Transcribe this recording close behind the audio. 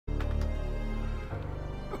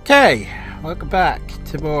Okay, welcome back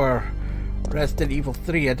to more Resident Evil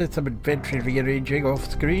 3. I did some inventory rearranging off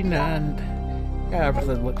screen and yeah,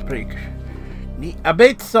 everything looks pretty neat.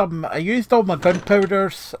 I used all my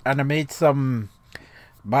gunpowders and I made some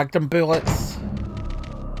magnum bullets.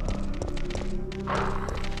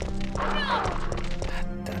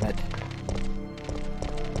 Damn it.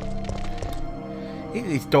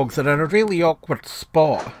 These dogs are in a really awkward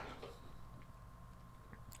spot.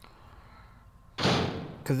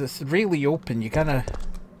 Because it's really open, you kinda...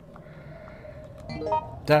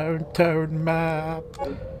 Downtown map.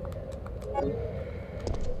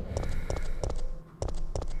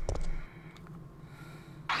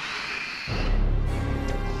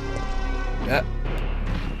 Yep.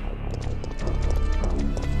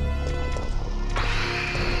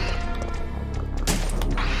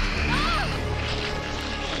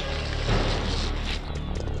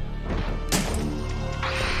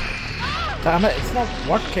 Damn it, it's not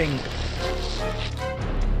working.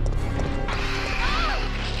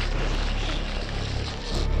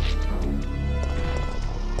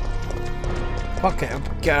 Fuck it,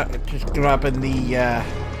 I'm just grabbing the, yeah,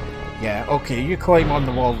 okay, you climb on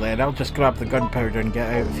the wall then. I'll just grab the gunpowder and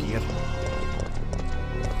get out of here.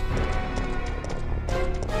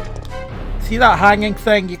 See that hanging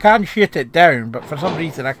thing? You can shoot it down, but for some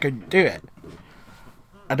reason I couldn't do it.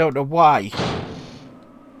 I don't know why.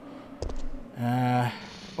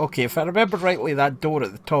 Okay, if I remember rightly, that door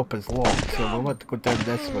at the top is locked, so we'll have to go down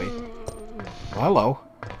this way. Oh, hello.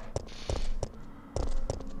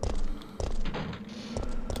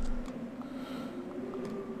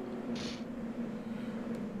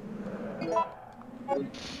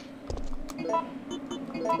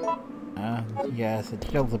 Yes,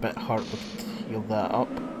 the shield's a bit hurt, we'll heal that up.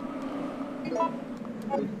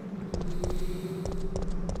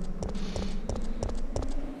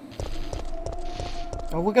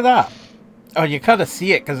 Oh, look at that! Oh, you kind of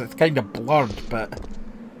see it because it's kind of blurred, but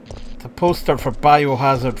it's a poster for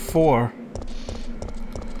Biohazard 4.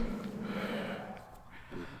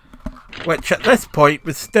 Which at this point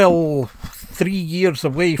was still 3 years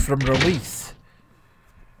away from release.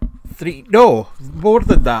 No, more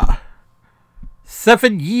than that.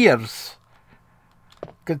 7 years.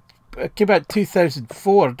 It came out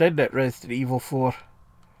 2004, didn't it, Resident Evil 4?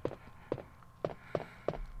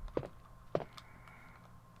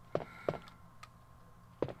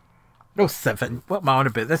 No, 7. What am I on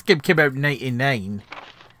about? This game came out in 99.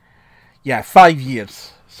 Yeah, 5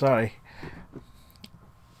 years. Sorry.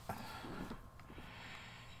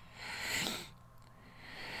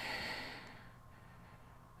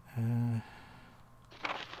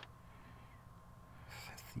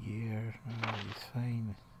 Fifth year. No, he's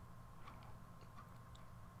fine.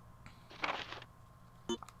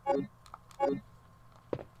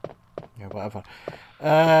 Yeah, whatever.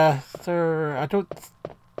 I don't...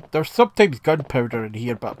 There's sometimes gunpowder in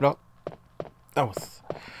here, but I'm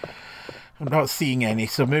not seeing any,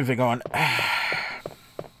 so moving on.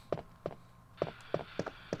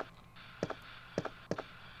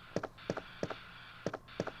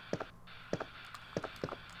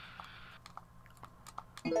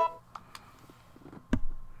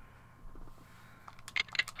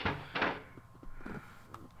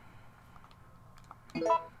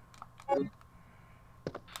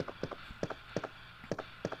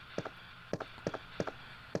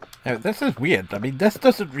 Now, this is weird. I mean, this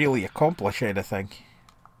doesn't really accomplish anything.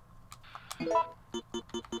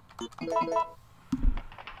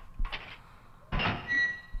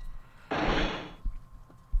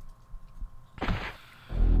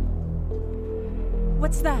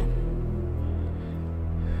 What's that?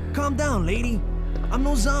 Calm down, lady. I'm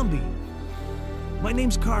no zombie. My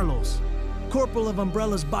name's Carlos, Corporal of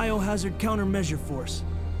Umbrella's Biohazard Countermeasure Force.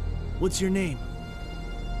 What's your name?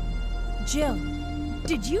 Jill.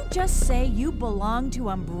 Did you just say you belong to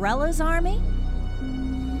Umbrella's army?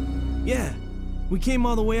 Yeah. We came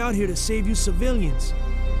all the way out here to save you civilians.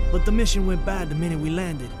 But the mission went bad the minute we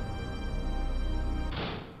landed.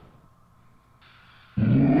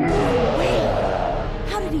 Wait!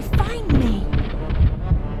 How did he find me?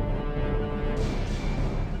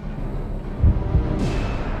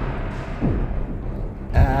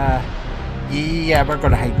 Yeah, we're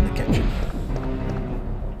gonna hide in the kitchen.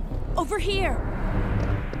 Over here!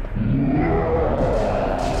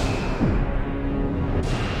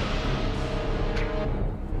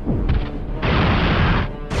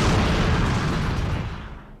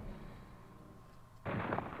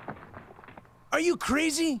 Are you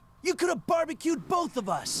crazy? You could have barbecued both of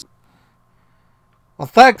us! Well,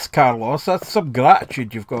 thanks, Carlos. That's some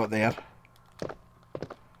gratitude you've got there.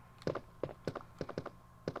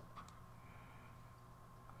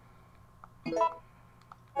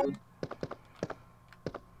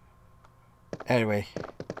 Anyway.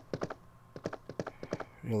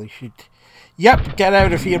 Really should... Yep, get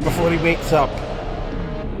out of here before he wakes up.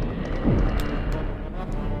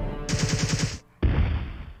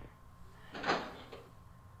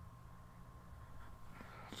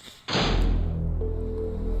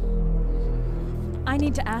 I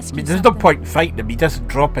need to ask you there's something. no point in fighting him. He doesn't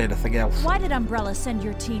drop anything else. Why did Umbrella send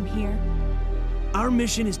your team here? Our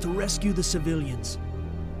mission is to rescue the civilians.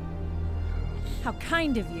 How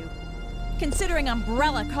kind of you. Considering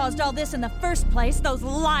Umbrella caused all this in the first place, those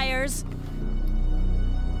liars!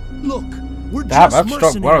 Look, we're Damn, just that's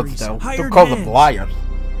strong words mercenaries, now. hired Don't call them hands. liars.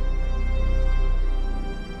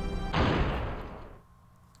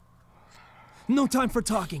 No time for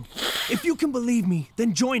talking. If you can believe me,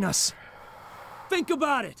 then join us. Think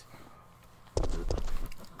about it.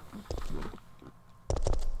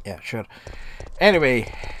 Yeah, sure.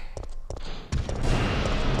 Anyway.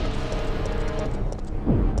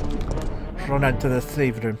 Run into the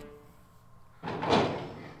safe room.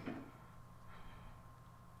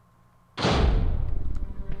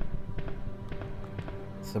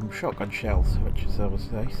 Some shotgun shells, which is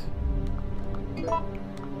always nice.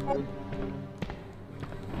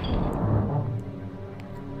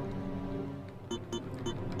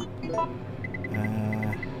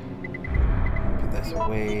 Put this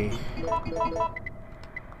away.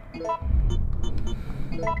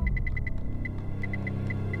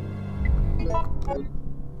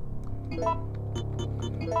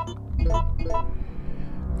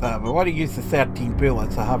 We want to use the 13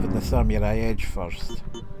 bullets I have in the samurai edge first.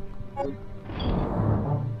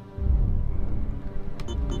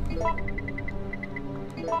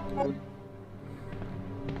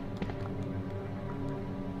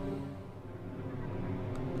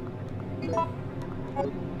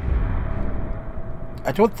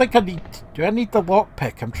 I don't think I need... Do I need the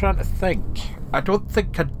lockpick? I'm trying to think. I don't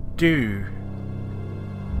think I do.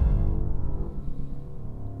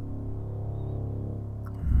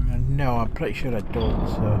 No, I'm pretty sure I don't,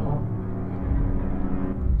 so...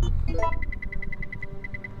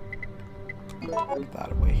 Put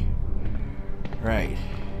that away. Right.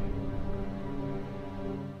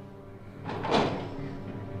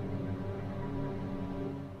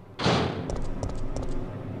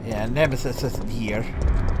 Yeah, Nemesis isn't here.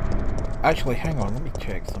 Actually, hang on, let me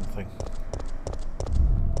check something.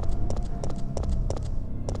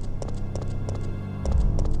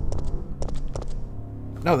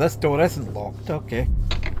 No, this door isn't locked, okay.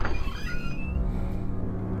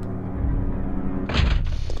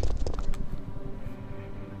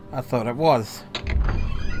 I thought it was.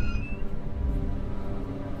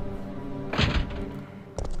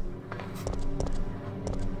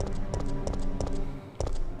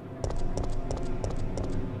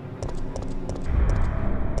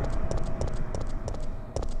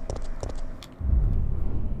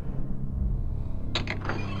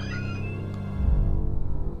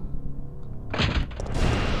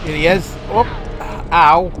 Here he is. Oh,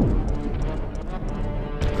 ow.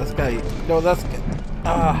 This guy. No, this guy.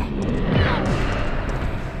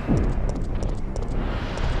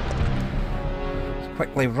 Let's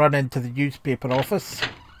quickly run into the newspaper office.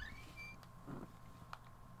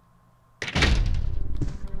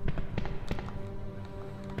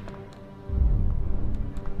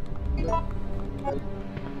 Yeah,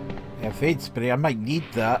 fade spray. I might need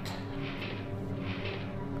that.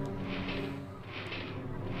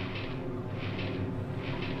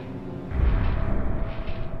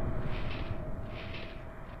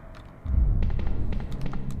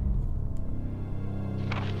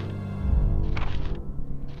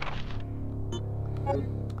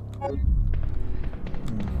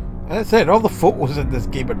 That's it, all the photos in this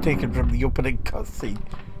game are taken from the opening cutscene.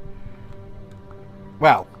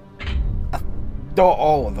 Well, not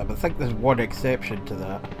all of them, I think there's one exception to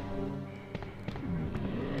that.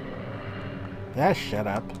 Yeah, shut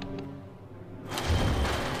up.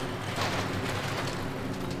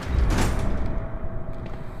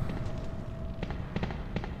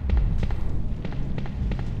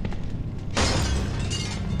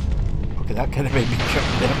 Okay, that kind of made me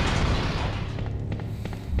jump there.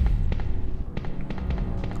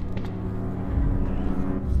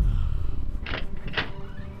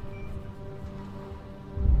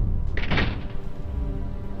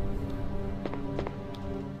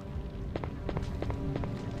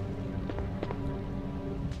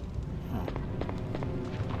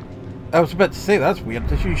 I was about to say, that's weird.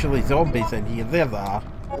 There's usually zombies in here. There they are.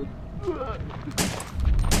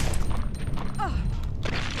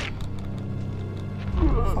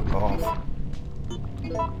 Fuck off.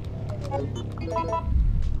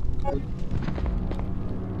 Oops.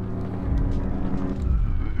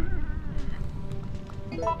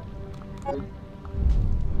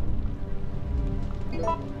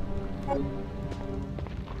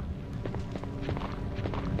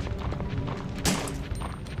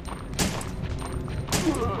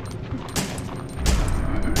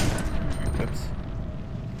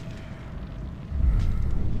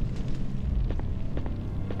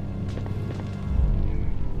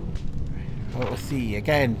 Oh, we'll see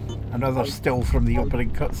again. Another still from the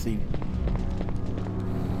opening cutscene.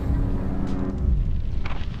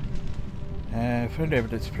 Found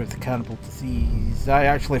evidence to prove the cannibal disease. I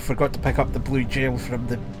actually forgot to pick up the blue gel from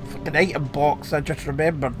the fucking item box. I just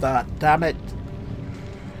remembered that. Damn it.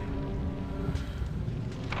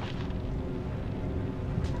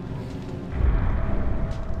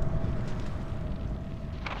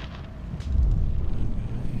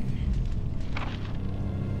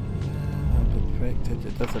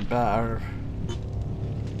 It doesn't matter.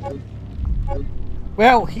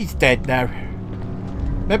 Well, he's dead now.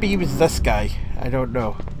 Maybe he was this guy. I don't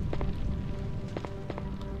know.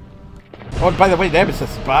 Oh, and by the way, Nemesis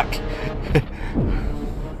is back.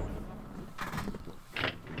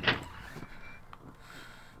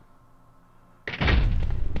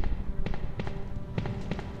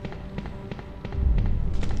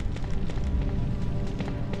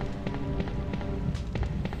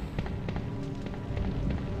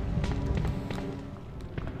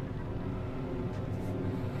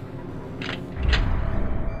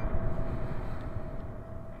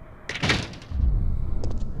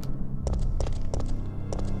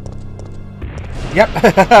 Yep,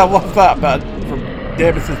 I love that, man. From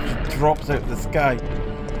Nemesis just drops out of the sky.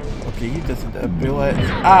 Okay, he doesn't have bullets.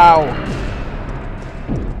 Ow!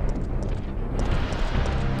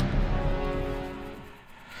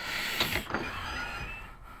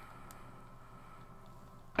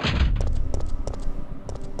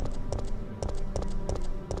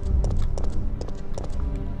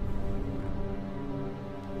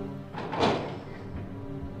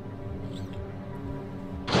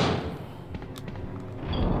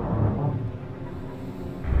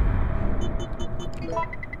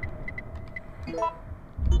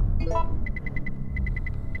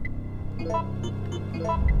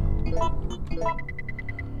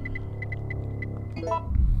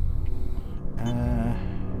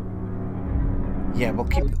 Yeah, we'll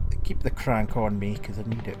keep the crank on me because I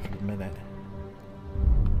need it for a minute.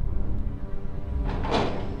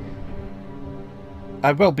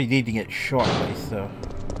 I will be needing it shortly, so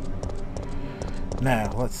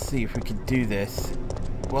now let's see if we can do this.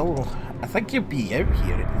 Well, I think he'll be out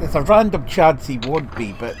here. There's a random chance he won't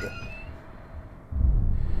be, but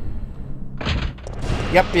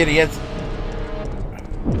yep, here he is.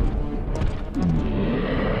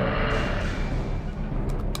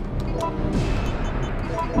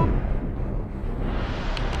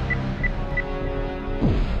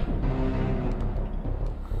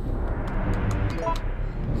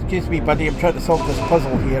 Excuse me, buddy, I'm trying to solve this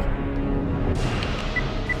puzzle here.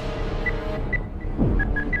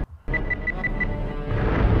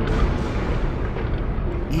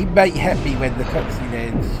 He might hit me when the cutscene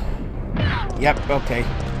ends. Yep, okay.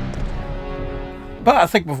 But I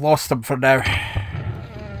think we've lost him for now.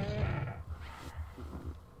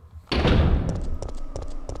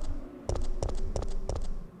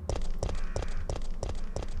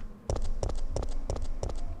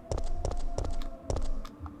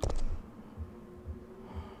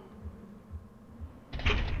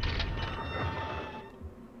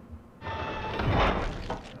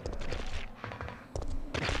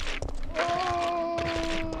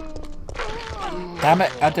 Damn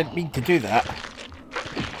it, I didn't mean to do that.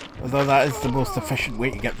 Although that is the most efficient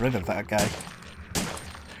way to get rid of that guy.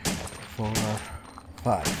 4,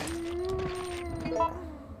 5.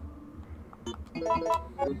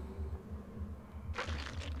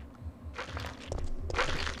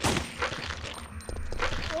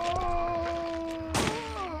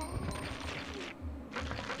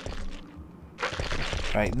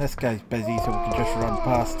 Right, and this guy's busy, so we can just run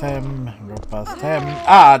past him. Run past him.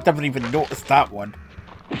 Ah, I never even noticed that one.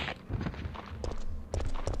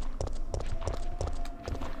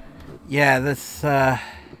 Yeah, this,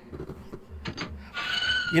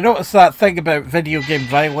 you notice that thing about video game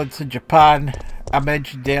violence in Japan I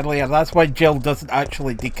mentioned earlier? That's why Jill doesn't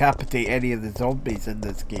actually decapitate any of the zombies in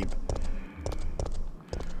this game.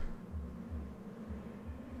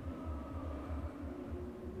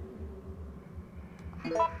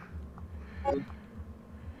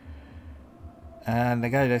 And the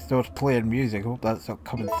guy next door's playing music. Hope that's not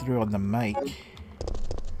coming through on the mic.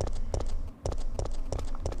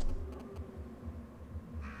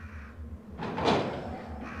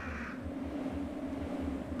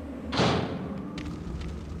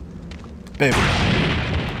 Boom.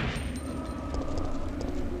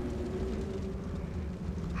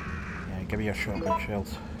 Yeah, give me your shotgun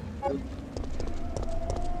shells.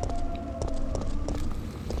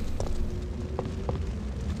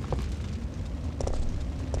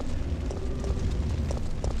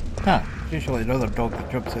 Huh, usually another dog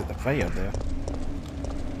that jumps out the fire there.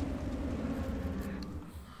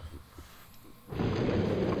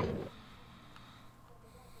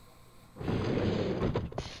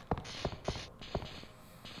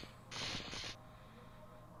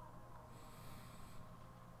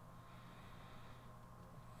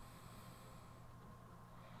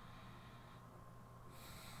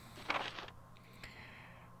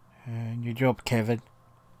 New job, Kevin.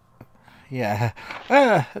 Yeah,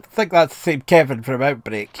 I think that's the same Kevin from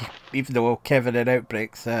Outbreak, even though Kevin in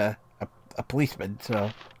Outbreak's a policeman,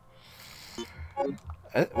 so...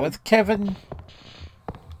 was Kevin...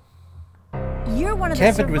 You're one of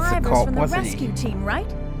Kevin the was the survivors cop, from the wasn't rescue he? team,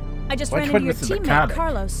 right? I just Which ran one into your was the teammate, mechanic?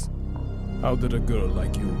 Carlos. How did a girl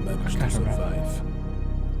like you manage to survive?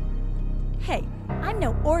 Hey, I'm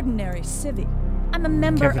no ordinary civvy. I'm a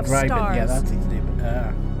member Kevin of Ryman, STARS. yeah, that's his name.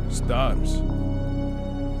 Stars?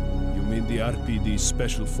 You mean the RPD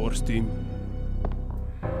Special Force Team?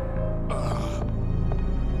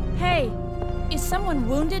 Hey, is someone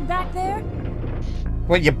wounded back there?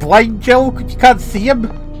 What, you blind, Jill? You can't see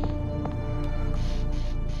him?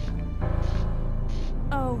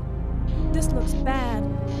 Oh, this looks bad.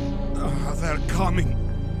 They're coming.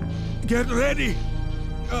 Get ready.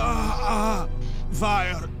 Fire.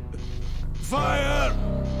 Fire!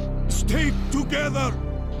 Stay together!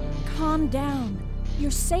 Calm down. You're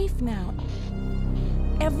safe now.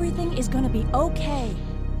 Everything is gonna be okay.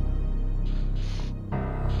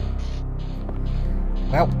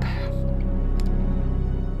 Well.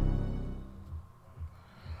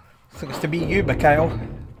 Looks to be you, Mikhail.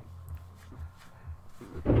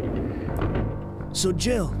 So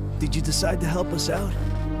Jill, did you decide to help us out?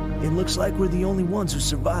 It looks like we're the only ones who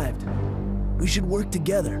survived. We should work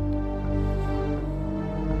together.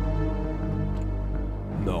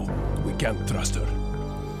 No, we can't trust her.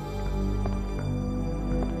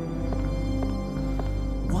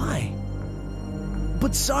 Why?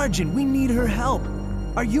 But Sergeant, we need her help.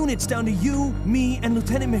 Our unit's down to you, me, and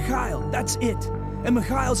Lieutenant Mikhail. That's it. And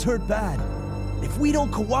Mikhail's hurt bad. If we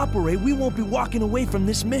don't cooperate, we won't be walking away from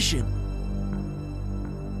this mission.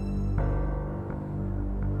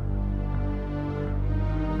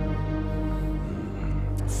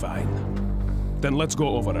 Fine. Then let's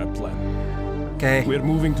go over our plan. Okay. We're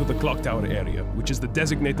moving to the clock tower area, which is the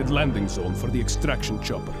designated landing zone for the extraction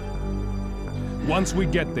chopper. Once we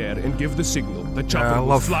get there and give the signal, the chopper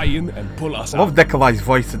will fly in and pull us I love out. Nikolai's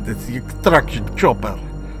voice in this, the extraction chopper.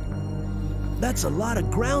 That's a lot of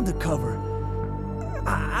ground to cover.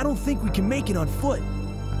 I don't think we can make it on foot.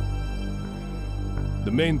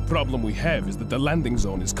 The main problem we have is that the landing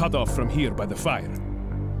zone is cut off from here by the fire.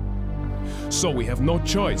 So we have no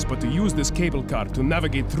choice but to use this cable car to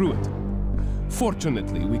navigate through it.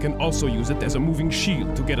 Fortunately, we can also use it as a moving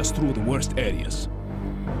shield to get us through the worst areas.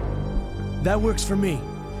 That works for me.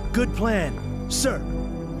 Good plan, sir.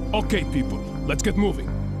 Okay, people, let's get moving.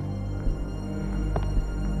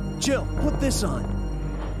 Jill, put this on.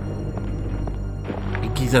 I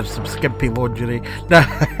think he's have some skimpy lingerie.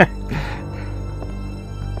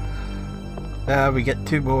 We get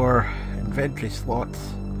 2 more inventory slots.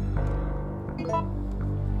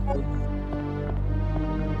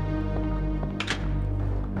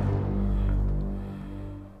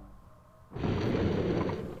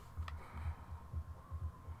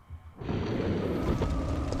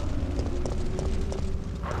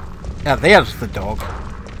 Yeah, there's the dog.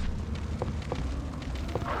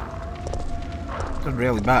 Doesn't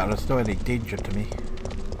really matter, it's not any danger to me.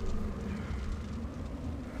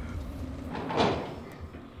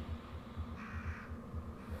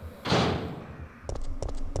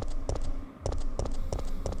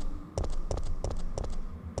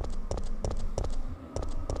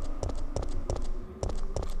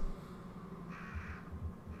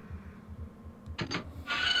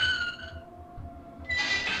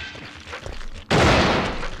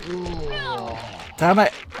 Damn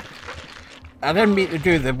it! I didn't mean to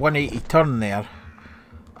do the 180 turn there.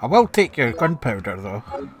 I will take your gunpowder though.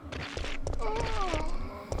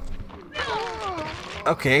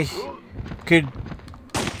 Okay. Good.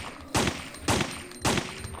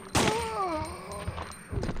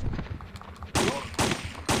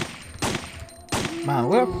 Man,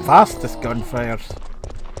 look how fast this gun fires.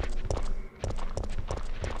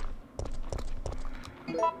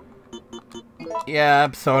 Yeah,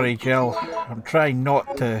 I'm sorry, Jill. I'm trying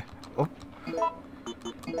not to... Oh.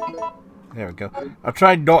 There we go. I'll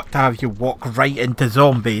try not to have you walk right into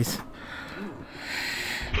zombies.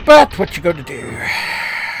 But what you gonna do?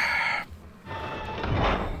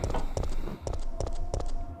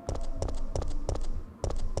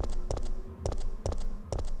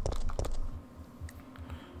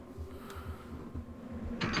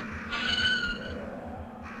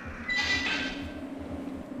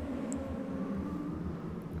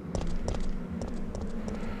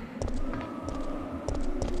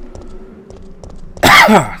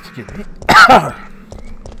 Excuse me.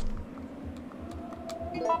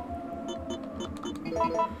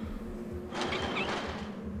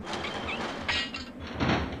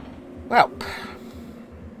 Well.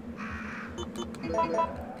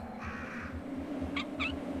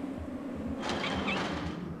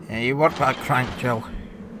 Yeah, you work that crank, Jill.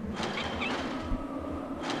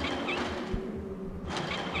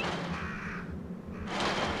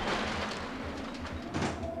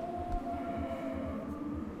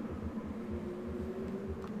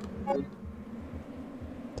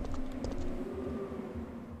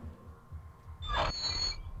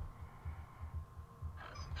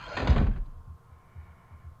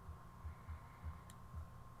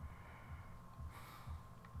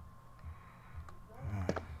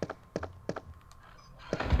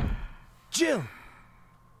 Jill!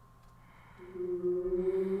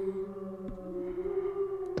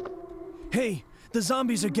 Hey, the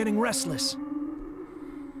zombies are getting restless.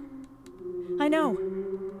 I know.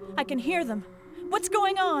 I can hear them. What's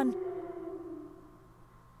going on?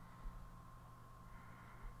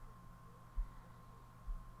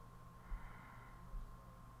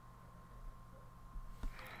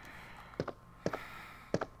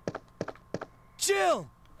 Jill!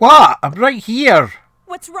 What? I'm right here.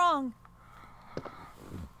 What's wrong?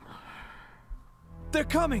 They're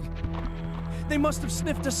coming! They must have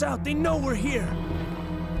sniffed us out. They know we're here.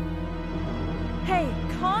 Hey,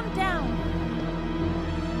 calm down.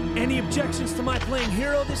 Any objections to my playing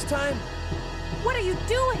hero this time? What are you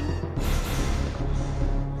doing?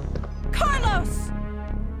 Carlos!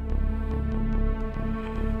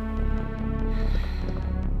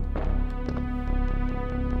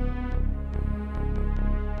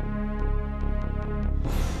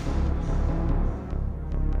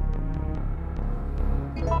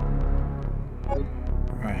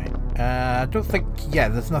 Right. I don't think... Yeah,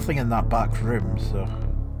 there's nothing in that back room, so...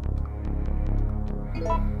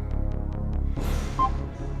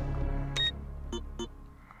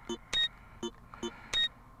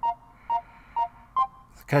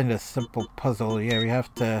 It's kind of simple puzzle. Yeah, we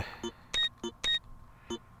have to...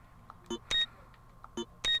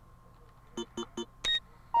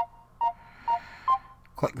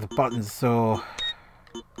 click the buttons, so...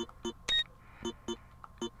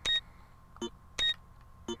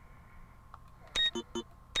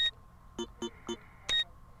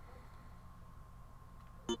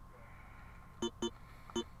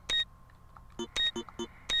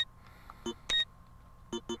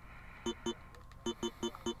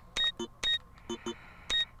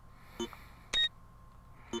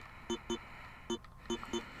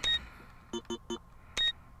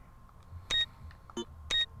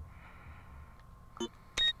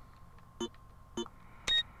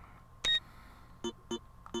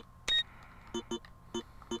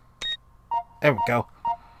 There we go.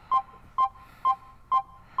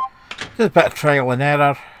 Just a bit of trial and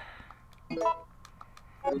error. Yeah,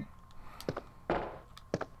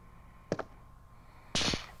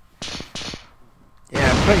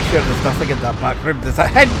 I'm pretty sure there's nothing in that back room. There's a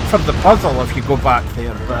hint from the puzzle if you go back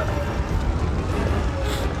there, but...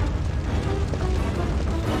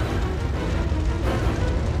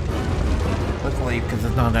 let's leave because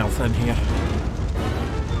there's nothing else in here.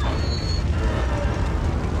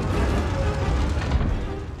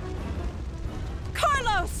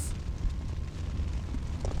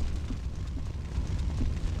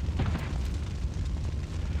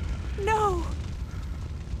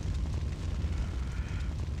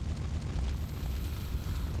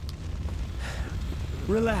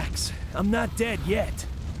 Relax. I'm not dead yet.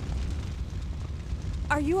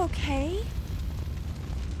 Are you okay?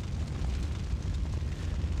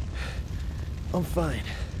 I'm fine.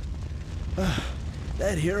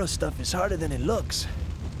 That hero stuff is harder than it looks.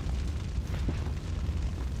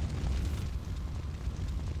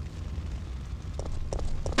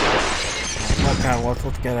 Okay,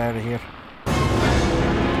 let's get out of here.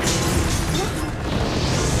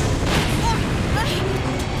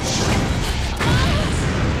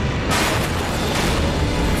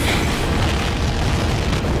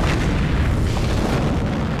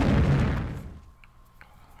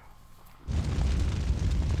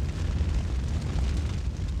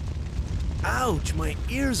 Ouch, my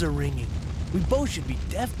ears are ringing. We both should be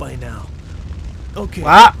deaf by now. Okay,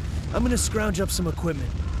 What? I'm gonna scrounge up some equipment.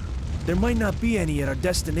 There might not be any at our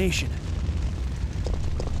destination.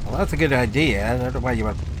 Well, that's a good idea. I don't know why you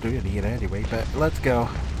were doing it here anyway, but let's go.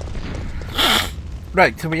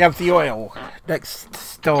 Right, so we have the oil. Next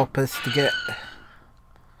stop is to get...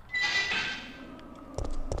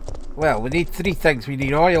 Well, we need 3 things. We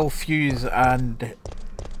need oil, fuse, and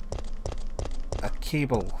a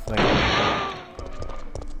cable thing.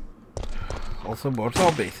 Also more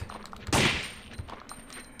zombies.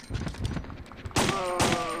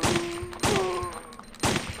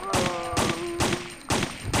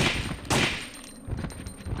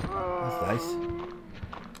 That's nice.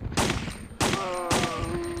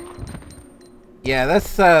 Yeah,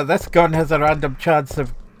 this gun has a random chance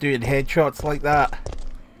of doing headshots like that.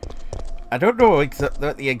 I don't know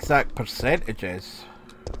what the exact percentage is,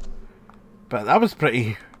 but that was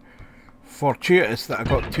pretty fortuitous that I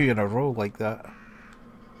got 2 in a row like that.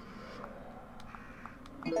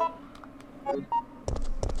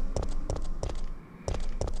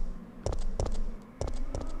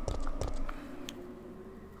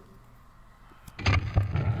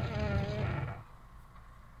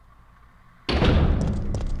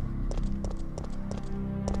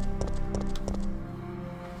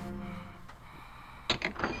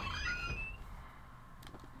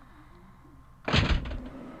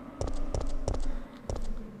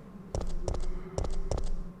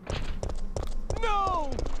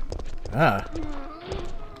 Ah.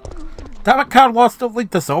 Damn it, Carlos, don't leave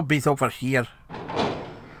the zombies over here.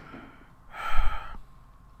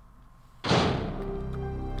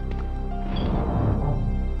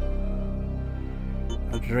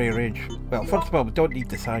 That's very range. Well, first of all, we don't need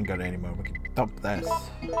this handgun anymore. We can dump this.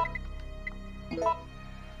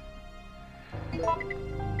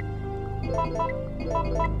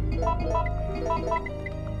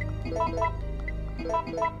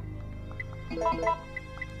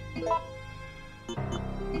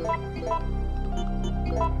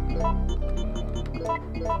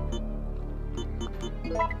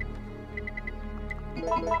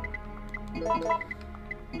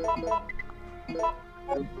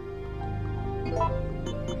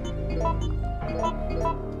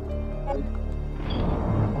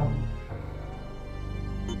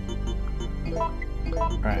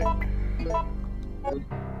 Right.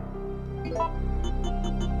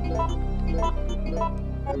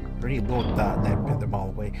 Reload that and then put them all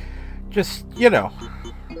away. Just, you know,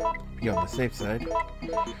 be on the safe side.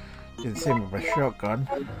 Do the same with my shotgun.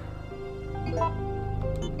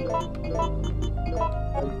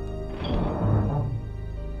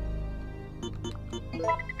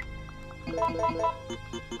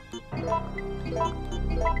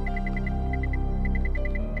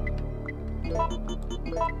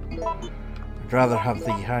 I'd rather have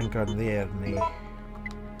the handgun there than the...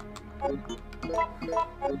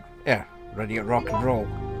 Yeah, ready to rock and roll.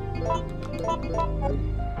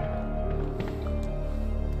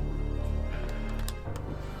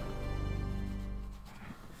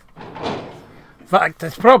 In fact,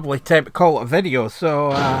 it's probably time to call it a video,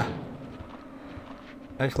 so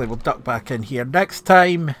actually we'll duck back in here. Next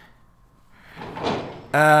time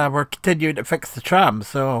we're continuing to fix the tram,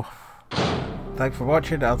 so thanks for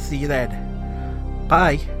watching. I'll see you then.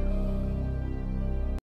 Bye.